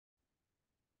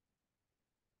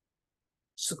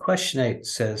So question 8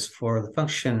 says for the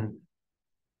function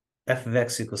f of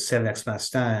x equals 7x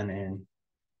minus 9 and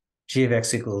g of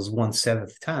x equals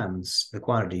 1/7 times the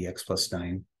quantity x plus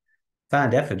 9,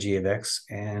 find f of g of x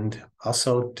and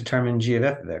also determine g of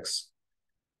f of x,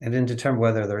 and then determine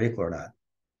whether they're equal or not.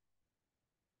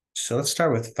 So let's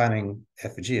start with finding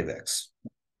f of g of x.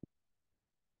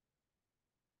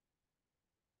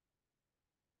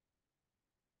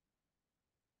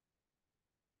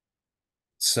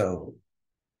 So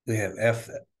we have f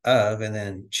of, and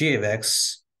then g of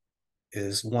x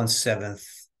is 1/7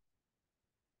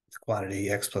 the quantity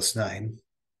x plus 9.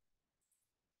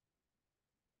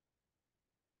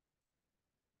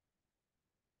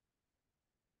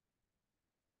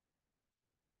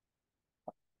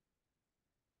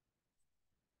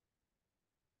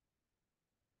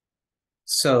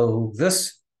 So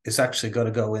this is actually going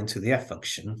to go into the f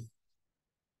function.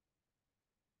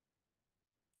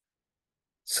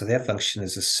 So the f function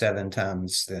is a 7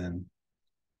 times then.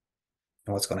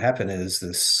 And what's going to happen is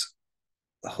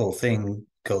the whole thing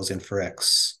goes in for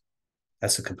x.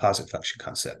 That's a composite function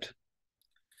concept.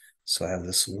 So I have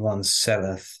this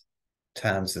 1/7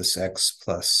 times this x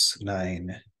plus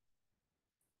 9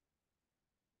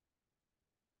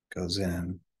 goes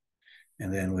in.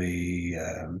 And then we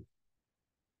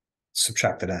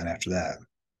subtract the 9 after that.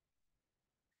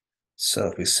 So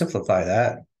if we simplify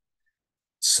that,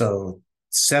 so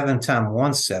 7 times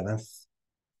 1/7,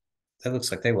 that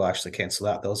looks like they will actually cancel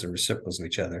out. Those are reciprocals of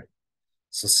each other.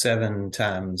 So 7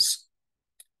 times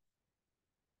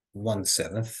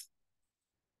 1/7,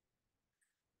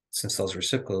 since those are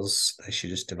reciprocals, they should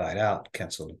just divide out,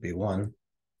 cancel to be 1.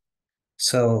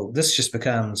 So this just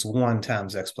becomes 1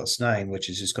 times x plus 9, which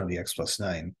is just going to be x plus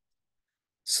 9.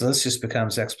 So this just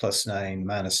becomes x plus 9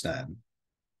 minus 9.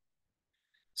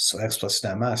 So x plus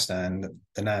 9 minus 9,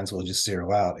 the 9s will just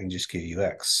zero out and just give you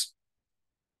x.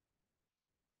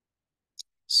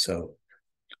 So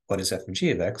what is f of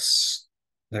g of x?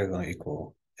 They're going to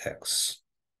equal x.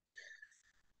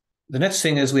 The next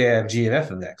thing is we have g of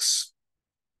f of x.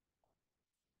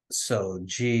 So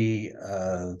g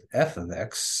of f of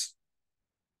x,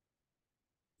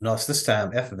 notice this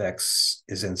time f of x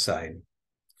is inside.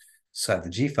 So I have the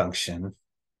g function,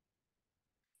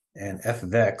 and f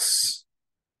of x,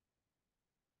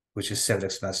 which is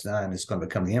 7x minus 9, is going to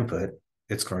become the input.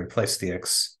 It's going to replace the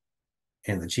x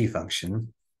in the g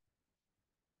function.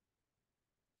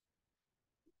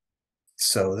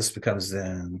 So this becomes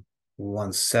then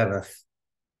 1/7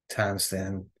 times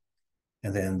then,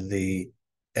 and then the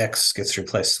x gets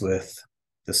replaced with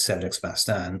the 7x minus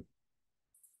 9.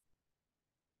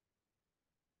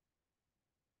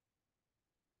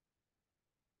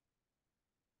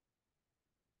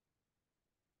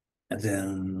 And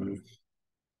then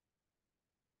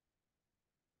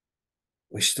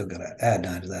we still got to add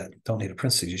 9 to that. Don't need a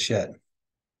parentheses just yet.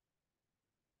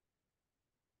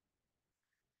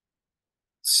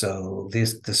 So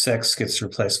this x gets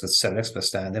replaced with 7x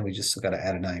plus 9. Then we just still got to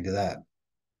add a 9 to that.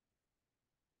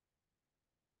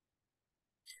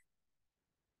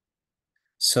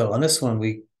 So on this one,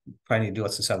 we probably need to do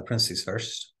what's inside the parentheses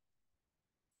first.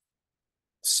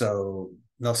 So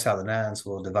notice how the 9s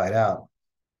will divide out.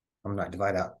 I'm not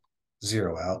divide out,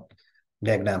 zero out.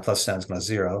 Negative 9 plus 9 is going to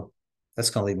 0. That's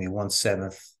going to leave me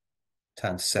 1/7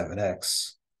 times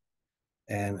 7x.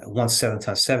 And 1/7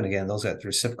 times 7 again, those are the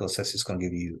reciprocals. That's just going to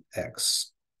give you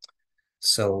x.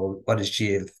 So what is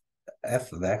g of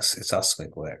f of x? It's also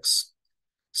equal to x.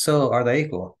 So are they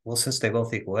equal? Well, since they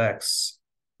both equal x,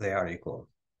 they are equal.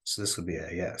 So this would be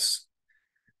a yes.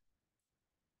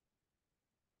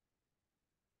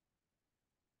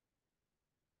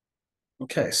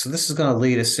 Okay, so this is going to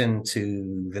lead us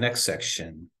into the next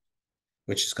section,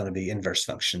 which is going to be inverse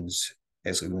functions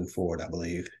as we move forward, I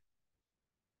believe.